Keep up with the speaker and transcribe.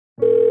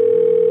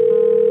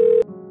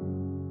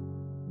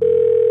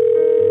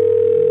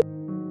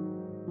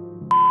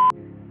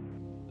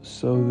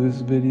So this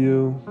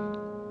video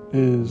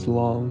is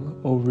long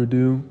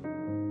overdue.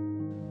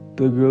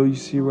 The girl you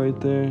see right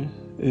there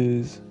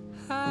is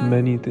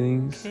many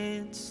things.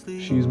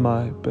 She's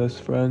my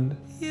best friend.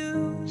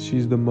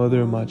 She's the mother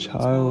of my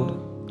child.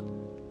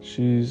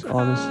 She's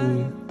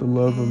honestly the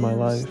love of my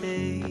life.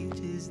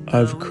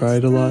 I've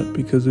cried a lot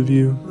because of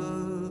you.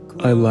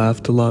 I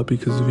laughed a lot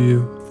because of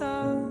you.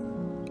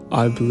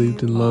 I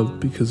believed in love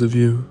because of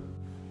you.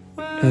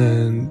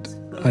 And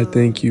I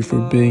thank you for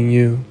being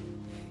you.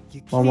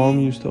 My mom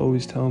used to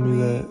always tell me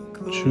that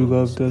true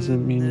love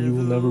doesn't mean you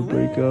will never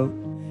break up,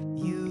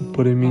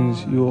 but it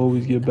means you'll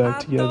always get back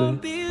together.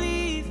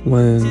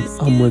 When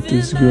I'm with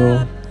this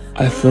girl,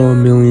 I feel a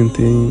million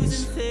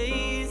things.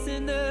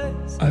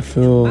 I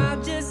feel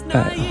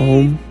at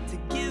home,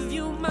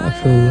 I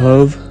feel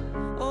love,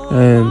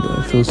 and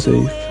I feel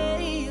safe.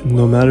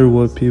 No matter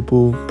what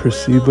people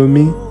perceive of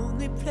me,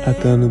 at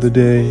the end of the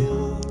day,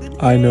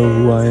 I know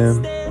who I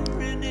am.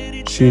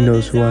 She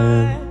knows who I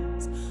am.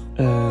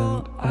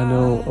 And I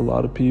know a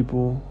lot of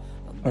people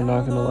are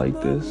not gonna like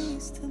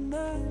this,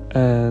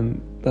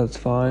 and that's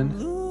fine.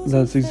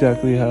 That's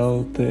exactly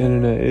how the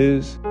internet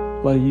is.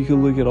 Like, you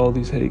can look at all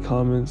these hate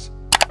comments.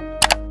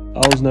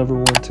 I was never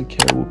one to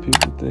care what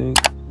people think.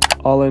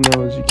 All I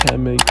know is you can't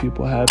make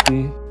people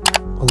happy.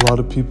 A lot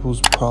of people's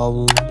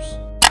problems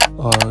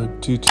are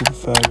due to the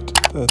fact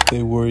that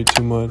they worry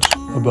too much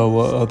about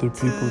what other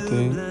people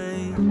think.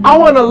 I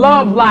want to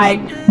love like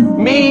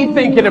me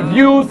thinking of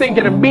you,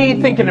 thinking of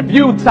me, thinking of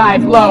you type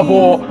love,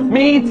 or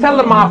me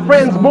telling my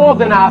friends more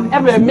than I've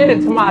ever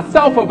admitted to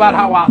myself about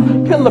how I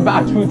feel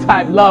about you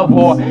type love,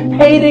 or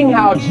hating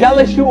how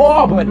jealous you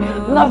are but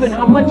loving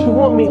how much you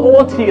want me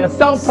all to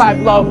yourself type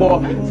love,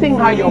 or seeing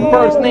how your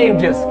first name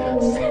just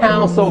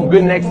sounds so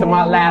good next to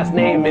my last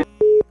name.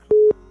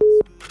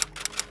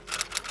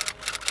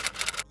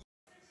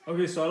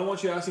 Okay, so I don't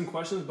want you asking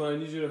questions, but I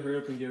need you to hurry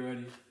up and get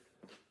ready.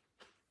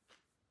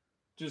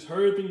 Just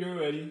hurry up and get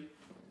ready.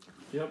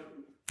 Yep.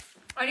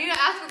 I need to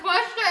ask a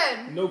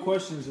question. No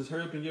questions, just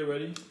hurry up and get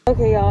ready.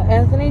 Okay, y'all,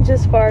 Anthony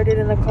just farted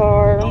in the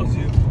car. That was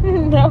you.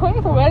 No,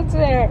 it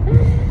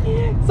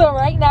wasn't. So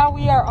right now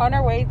we are on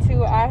our way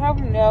to, I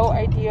have no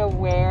idea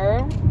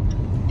where.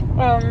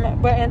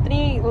 But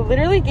Anthony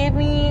literally gave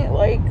me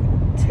like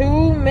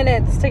 2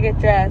 minutes to get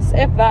dressed,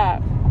 if that.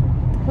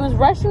 He was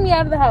rushing me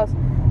out of the house.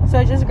 So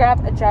I just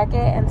grabbed a jacket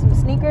and some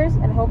sneakers,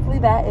 and hopefully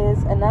that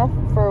is enough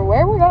for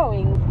where we're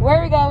going. Where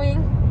are we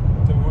going?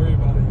 Don't worry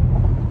about it.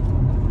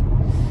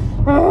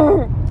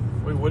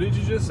 Wait, what did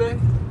you just say?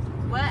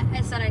 What? I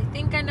said I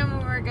think I know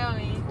where we're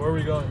going. Where are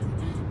we going?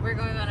 We're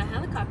going on a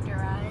helicopter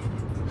ride.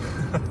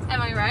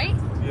 Am I right?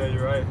 Yeah,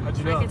 you're right. How'd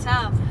you know? I can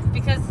tell.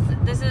 Because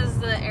this is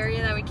the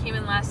area that we came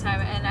in last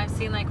time, and I've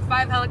seen like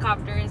 5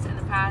 helicopters in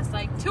the past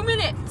like 2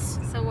 minutes.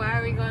 So why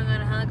are we going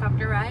on a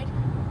helicopter ride?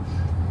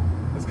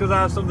 It's because I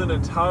have something to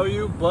tell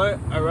you, but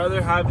I'd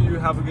rather have you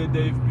have a good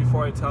day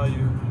before I tell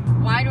you.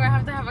 Why do I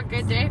have to have a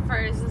good day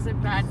first? Is it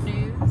bad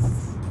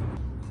news?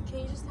 Can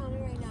you just tell me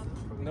right now?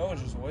 No,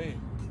 just wait.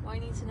 Well, I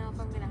need to know if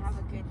I'm going to have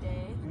a good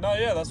day. No,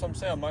 yeah, that's what I'm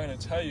saying. I'm not going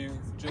to tell you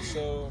just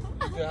so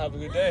you can have a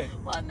good day.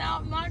 Well, now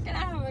I'm not going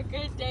to have a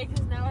good day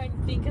because now I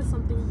think of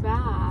something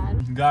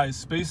bad. Guys,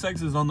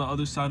 SpaceX is on the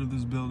other side of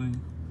this building.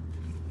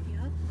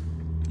 Yep.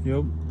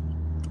 Yep.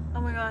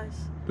 Oh my gosh.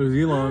 There's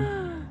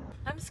Elon.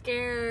 I'm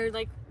scared.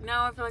 Like,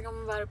 now I feel like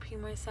I'm about to pee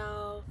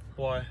myself.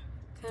 Why?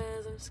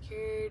 Because I'm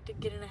scared to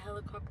get in a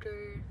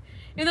helicopter.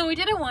 Even though we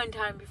did it one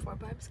time before,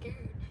 but I'm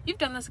scared. You've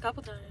done this a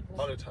couple times. A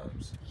lot of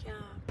times. Yeah.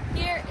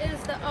 Here is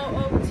the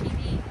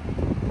OOTD.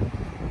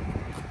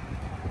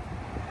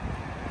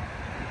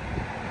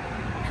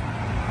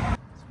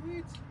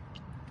 Sweet.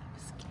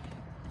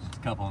 Just a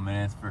couple of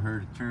minutes for her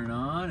to turn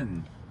on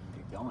and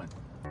get going.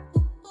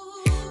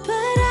 But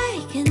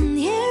I can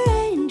hear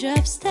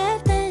raindrops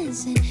step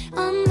dancing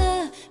on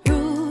the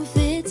roof.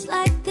 It's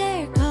like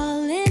they're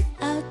calling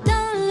out,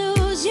 don't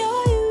lose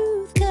your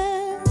youth.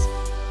 Cause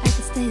I can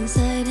stay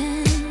inside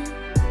and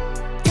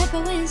tap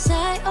away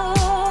inside.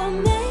 Oh,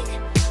 make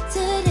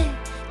today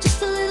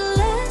just a little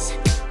less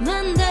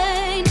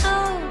mundane.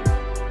 Oh,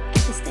 I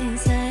can stay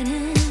inside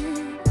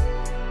and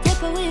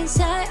tap away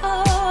inside.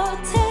 Oh,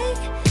 take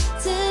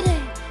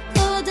today,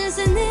 go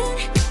dancing in the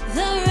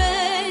rain.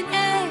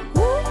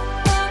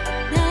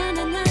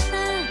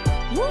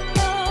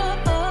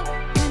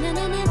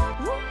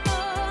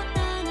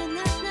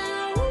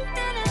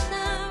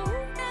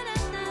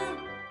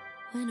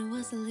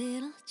 A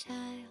little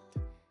child,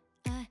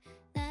 I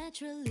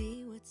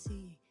naturally would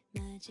see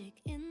magic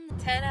in the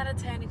 10 out of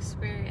 10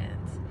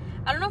 experience.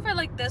 I don't know if I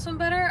like this one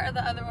better or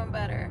the other one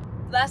better.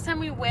 Last time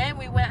we went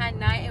at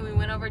night and we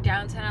went over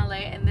downtown LA,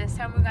 and this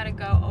time we gotta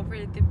go over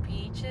the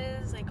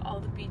beaches, like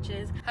all the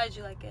beaches. How did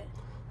you like it?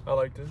 I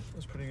liked it. It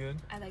was pretty good.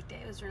 I liked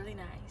it. It was really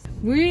nice.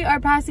 We are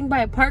passing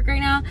by a park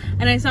right now,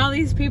 and I saw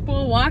these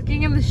people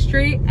walking in the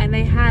street, and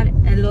they had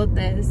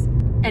elotes.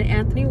 And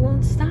Anthony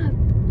won't stop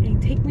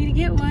and take me to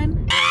get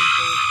one.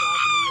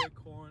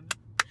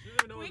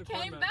 We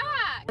came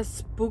back. A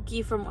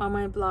spooky from on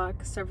my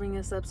block serving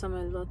us up some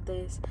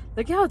elotes.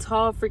 Look at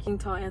how freaking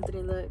tall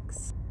Anthony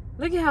looks.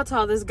 Look at how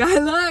tall this guy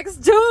looks,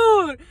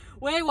 dude.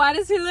 Wait, why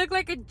does he look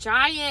like a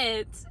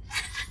giant?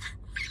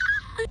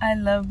 I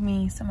love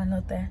me some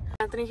elote.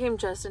 Anthony came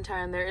just in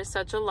time. There is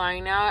such a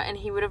line now, and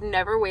he would have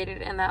never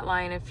waited in that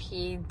line if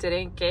he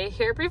didn't get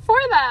here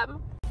before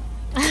them.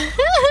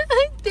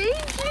 Thank you.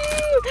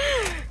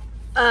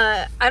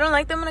 I don't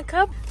like them in a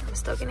cup. I'm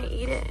still gonna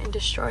eat it and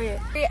destroy it.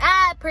 Period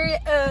up, period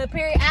up,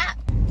 period up.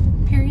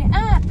 Period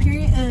up,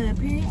 period up,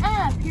 period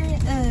up,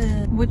 period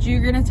up. What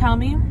you're gonna tell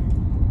me?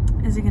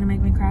 Is it gonna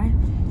make me cry?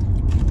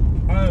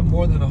 I am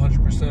more than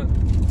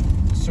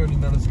 100% certain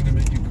that it's gonna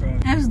make you cry.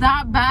 Is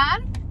that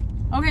bad?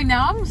 Okay,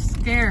 now I'm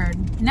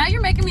scared. Now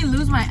you're making me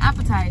lose my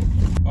appetite.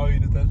 I'll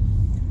eat it then.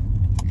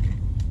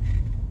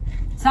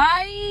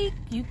 Psych!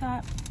 You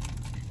thought.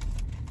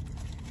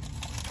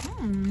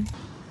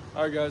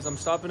 Alright guys, I'm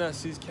stopping at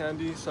C's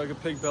Candy so I can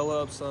pick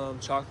Bella up some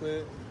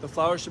chocolate. The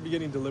flowers should be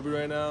getting delivered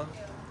right now.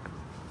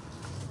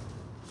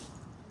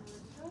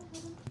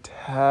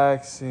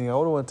 Taxing. I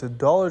would have went to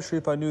Dollar Tree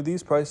if I knew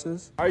these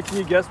prices. Alright, can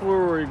you guess where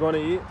we're going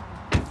to eat?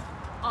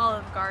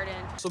 Olive Garden.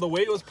 So the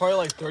wait was probably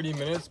like 30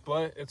 minutes,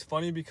 but it's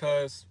funny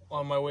because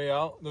on my way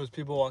out, there was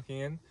people walking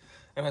in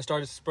and I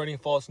started spreading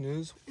false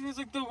news. He was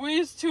like, the wait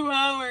is 2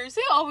 hours.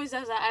 He always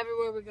does that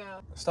everywhere we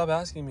go. Stop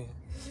asking me.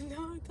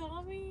 No,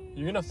 Tommy.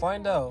 You're gonna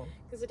find out.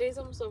 Because the day's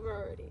almost over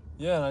already.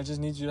 Yeah, and I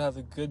just need you to have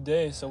a good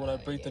day so when I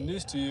break the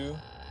news to you.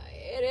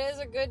 It is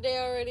a good day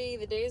already.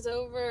 The day's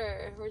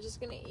over. We're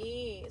just gonna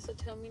eat. So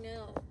tell me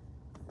now.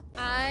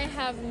 I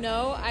have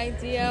no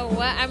idea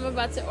what I'm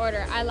about to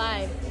order. I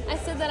lied. I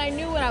said that I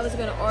knew what I was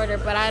gonna order,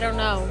 but I don't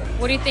know.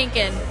 What are you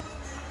thinking?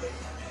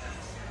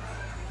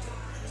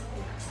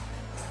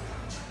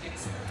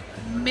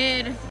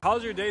 Mid.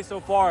 How's your day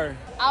so far?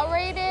 I'll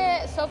rate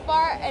it so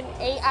far an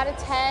 8 out of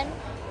 10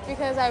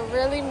 because I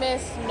really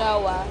miss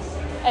Noah.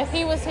 If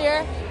he was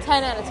here,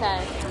 10 out of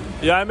 10.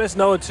 Yeah, I miss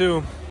Noah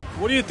too.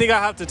 What do you think I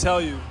have to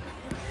tell you?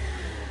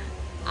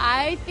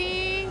 I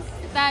think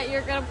that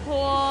you're gonna pull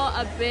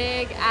a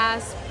big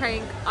ass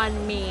prank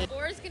on me.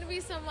 Or it's gonna be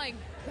some like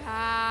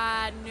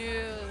bad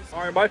news.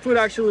 All right, my food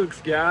actually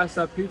looks gas.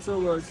 That pizza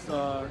looks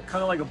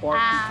kind of like a bar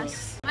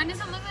pizza. Mine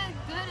doesn't look that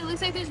good. It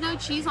looks like there's no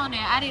cheese on it.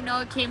 I didn't know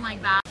it came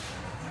like that.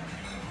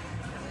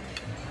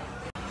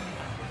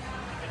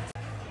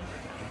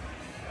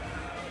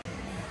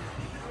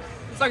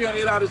 It's like an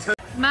 8 out of 10.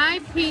 My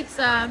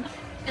pizza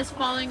is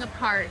falling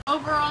apart.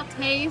 Overall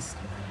taste,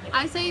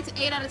 I say it's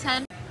 8 out of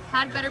 10.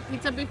 Had better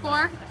pizza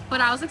before,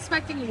 but I was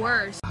expecting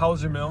worse. How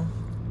was your meal?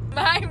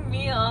 My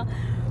meal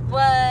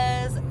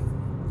was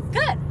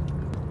good.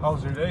 How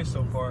was your day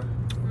so far?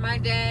 My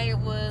day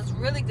was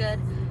really good.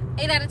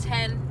 8 out of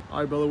 10. All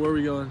right, Bella, where are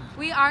we going?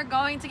 We are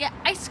going to get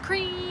ice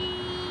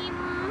cream.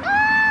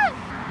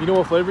 Ah! You know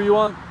what flavor you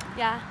want?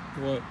 Yeah,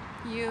 What?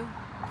 you.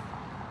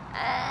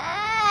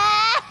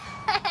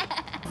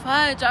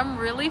 Fudge, I'm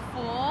really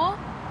full,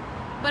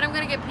 but I'm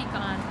gonna get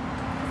pecan.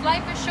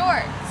 Life is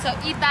short, so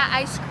eat that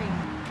ice cream.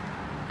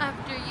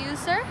 After you,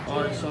 sir.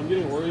 All right, so I'm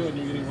getting Oreo and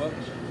you're getting what?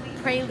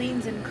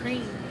 Pralines and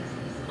cream.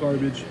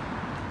 Garbage.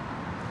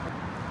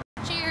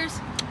 Cheers.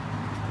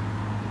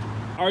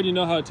 I already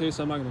know how it tastes,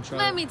 so I'm not gonna try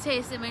Let it. me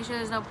taste it, make sure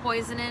there's no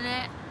poison in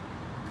it.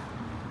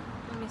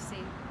 Let me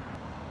see.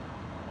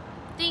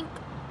 Think.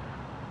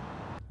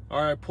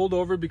 All right, pulled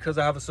over because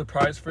I have a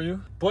surprise for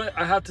you, but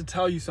I have to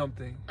tell you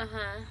something.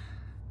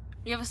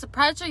 You have a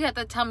surprise or you have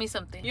to tell me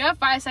something? You have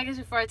 5 seconds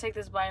before I take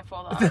this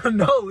blindfold off.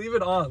 No, leave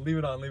it on. Leave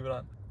it on. Leave it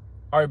on.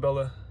 All right,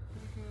 Bella.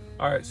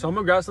 All right, so I'm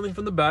gonna grab something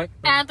from the back.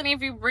 Anthony,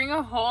 if you bring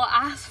a whole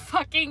ass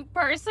fucking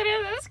person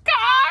in this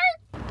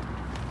car.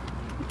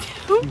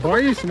 Why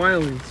are you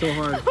smiling so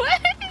hard?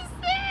 What is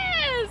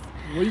this?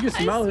 Well, you can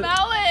smell it. I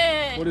smell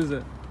it. What is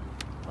it?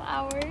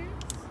 Flowers.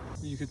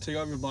 You could take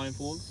off your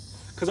blindfold.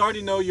 Because I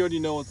already know you already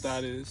know what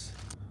that is.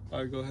 All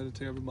right, go ahead and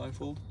take off your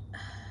blindfold.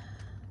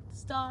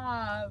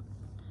 Stop.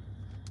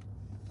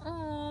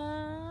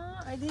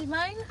 I did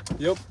mine?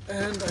 Yep,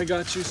 and I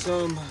got you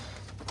some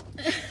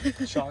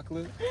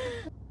chocolate.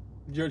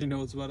 You already know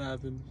what's about to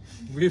happen.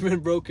 We've been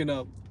broken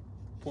up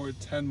for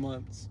 10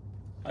 months.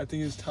 I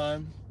think it's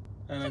time,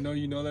 and I know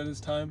you know that it's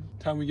time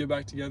we get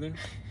back together.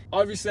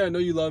 Obviously, I know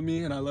you love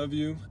me and I love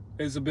you.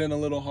 It's been a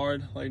little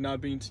hard, like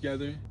not being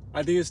together.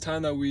 I think it's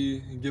time that we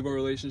give our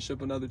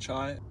relationship another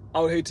try. I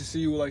would hate to see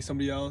you with like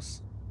somebody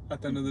else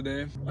at the end of the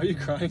day. Are you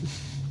crying?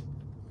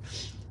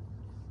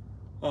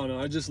 Oh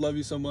no, I just love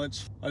you so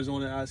much. I just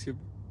want to ask if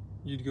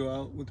you'd go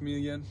out with me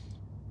again.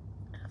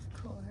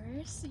 Of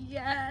course,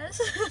 yes.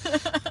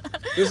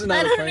 This is not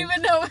I a don't prank.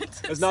 even know what to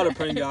say. It's not a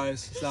prank,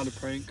 guys. It's not a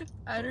prank.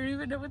 I don't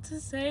even know what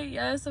to say.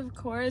 Yes, of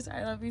course.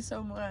 I love you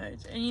so much.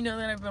 And you know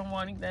that I've been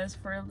wanting this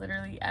for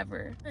literally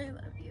ever. I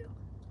love you.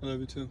 I love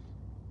you too.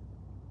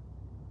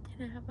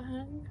 Can I have a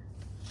hug?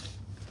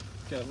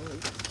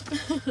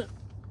 Yeah,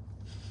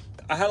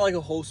 I had like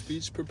a whole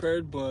speech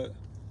prepared, but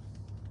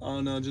I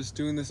don't know, just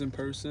doing this in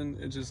person,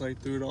 it just like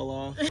threw it all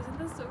off. Isn't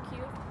this so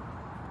cute?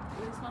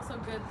 They smell so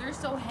good. They're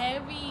so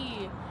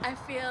heavy. I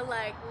feel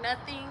like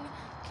nothing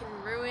can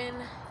ruin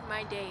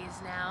my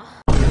days now.